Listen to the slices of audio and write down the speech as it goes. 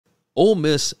Ole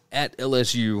Miss at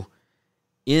LSU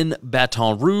in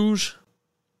Baton Rouge.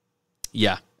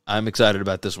 Yeah, I'm excited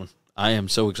about this one. I am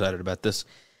so excited about this.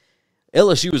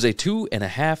 LSU is a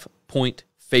 2.5-point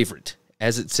favorite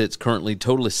as it sits currently.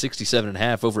 Total is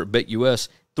 67.5 over at BetUS,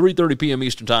 3:30 p.m.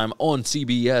 Eastern Time on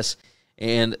CBS.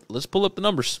 And let's pull up the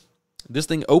numbers. This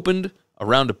thing opened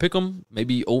around a pick 'em,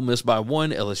 maybe Ole Miss by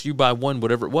 1, LSU by 1,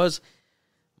 whatever it was.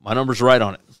 My number's right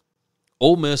on it.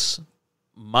 Ole Miss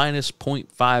minus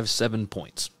 0.57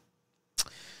 points.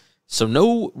 So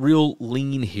no real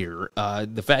lean here.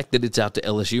 The fact that it's out to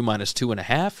LSU minus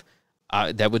 2.5,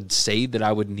 that would say that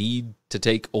I would need to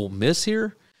take Ole Miss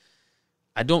here.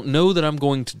 I don't know that I'm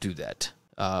going to do that.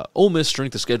 Ole Miss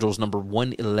strength of schedule is number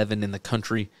 111 in the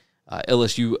country.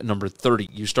 LSU number 30.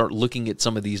 You start looking at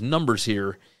some of these numbers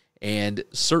here, and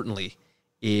certainly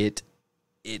it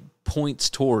points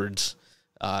towards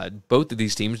both of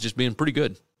these teams just being pretty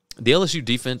good. The LSU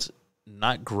defense,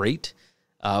 not great,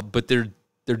 but they're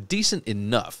decent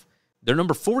enough. They're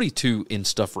number 42 in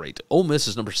stuff rate. Ole Miss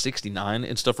is number 69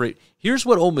 in stuff rate. Here's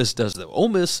what Ole Miss does, though. Ole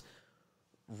Miss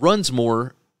runs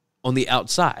more on the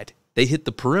outside. They hit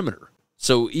the perimeter.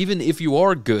 So even if you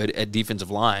are good at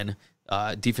defensive line,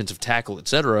 defensive tackle,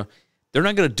 etc., they're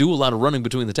not going to do a lot of running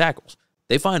between the tackles.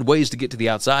 They find ways to get to the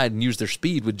outside and use their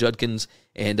speed with Judkins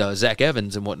and Zach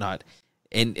Evans and whatnot,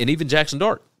 and even Jackson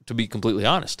Dart, to be completely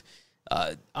honest.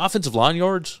 Offensive line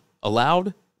yards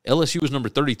allowed, LSU is number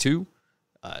 32.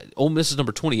 Ole Miss is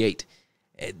number 28.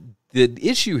 The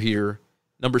issue here,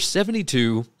 number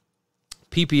 72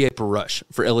 PPA per rush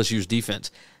for LSU's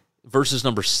defense versus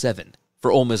number 7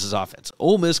 for Ole Miss's offense.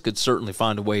 Ole Miss could certainly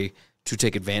find a way to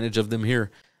take advantage of them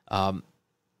here. I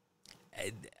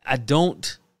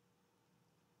don't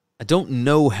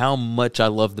know how much I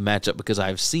love the matchup because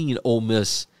I've seen Ole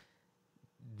Miss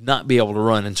not be able to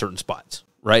run in certain spots,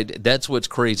 right? That's what's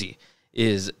crazy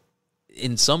is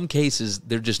in some cases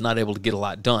they're just not able to get a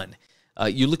lot done.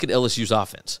 You look at LSU's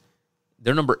offense.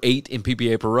 They're number 8 in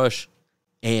PPA per rush,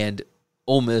 and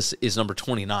Ole Miss is number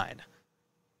 29.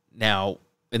 Now,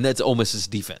 and that's Ole Miss's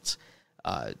defense.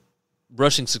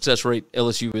 Rushing success rate,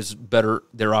 LSU is better,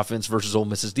 their offense versus Ole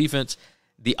Miss's defense.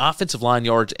 The offensive line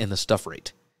yards and the stuff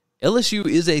rate. LSU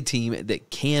is a team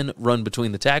that can run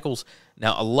between the tackles.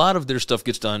 Now, a lot of their stuff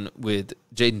gets done with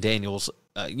Jaden Daniels,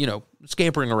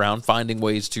 scampering around, finding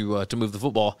ways to move the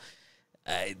football.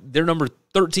 They're number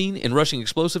 13 in rushing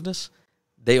explosiveness.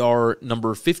 They are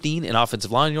number 15 in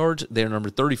offensive line yards. They're number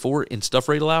 34 in stuff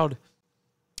rate allowed.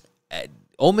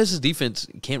 Ole Miss's defense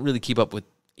can't really keep up with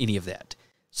any of that.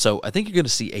 So I think you're going to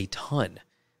see a ton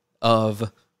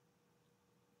of,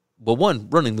 well, one,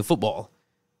 running the football.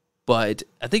 But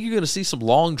I think you're going to see some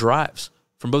long drives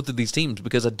from both of these teams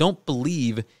because I don't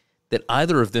believe that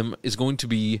either of them is going to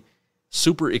be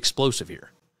super explosive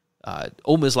here.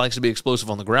 Ole Miss likes to be explosive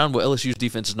on the ground. Well, LSU's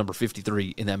defense is number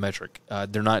 53 in that metric.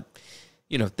 They're not,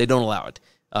 they don't allow it.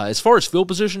 As far as field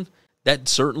position, that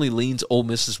certainly leans Ole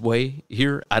Miss's way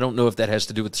here. I don't know if that has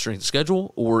to do with the strength of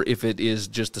schedule or if it is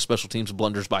just the special teams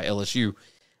blunders by LSU.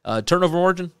 Turnover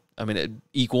margin,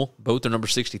 equal. Both are number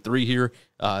 63 here.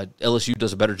 LSU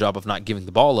does a better job of not giving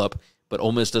the ball up, but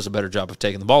Ole Miss does a better job of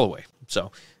taking the ball away.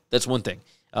 So that's one thing.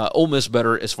 Ole Miss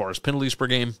better as far as penalties per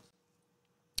game.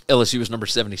 LSU is number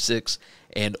 76,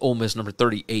 and Ole Miss number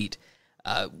 38.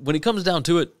 When it comes down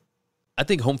to it, I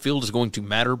think home field is going to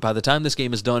matter. By the time this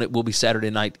game is done, it will be Saturday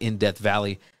night in Death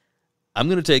Valley. I'm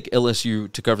going to take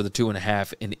LSU to cover the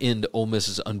 2.5 and end Ole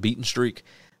Miss's unbeaten streak.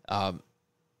 I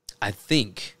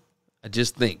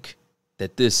just think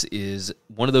that this is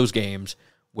one of those games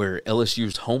where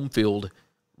LSU's home field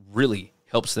really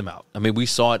helps them out. We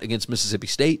saw it against Mississippi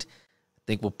State. I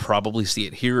think we'll probably see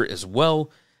it here as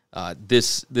well.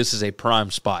 This is a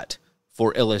prime spot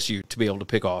for LSU to be able to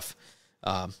pick off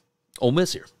Ole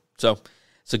Miss here. So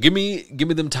give me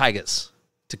them Tigers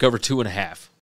to cover 2.5.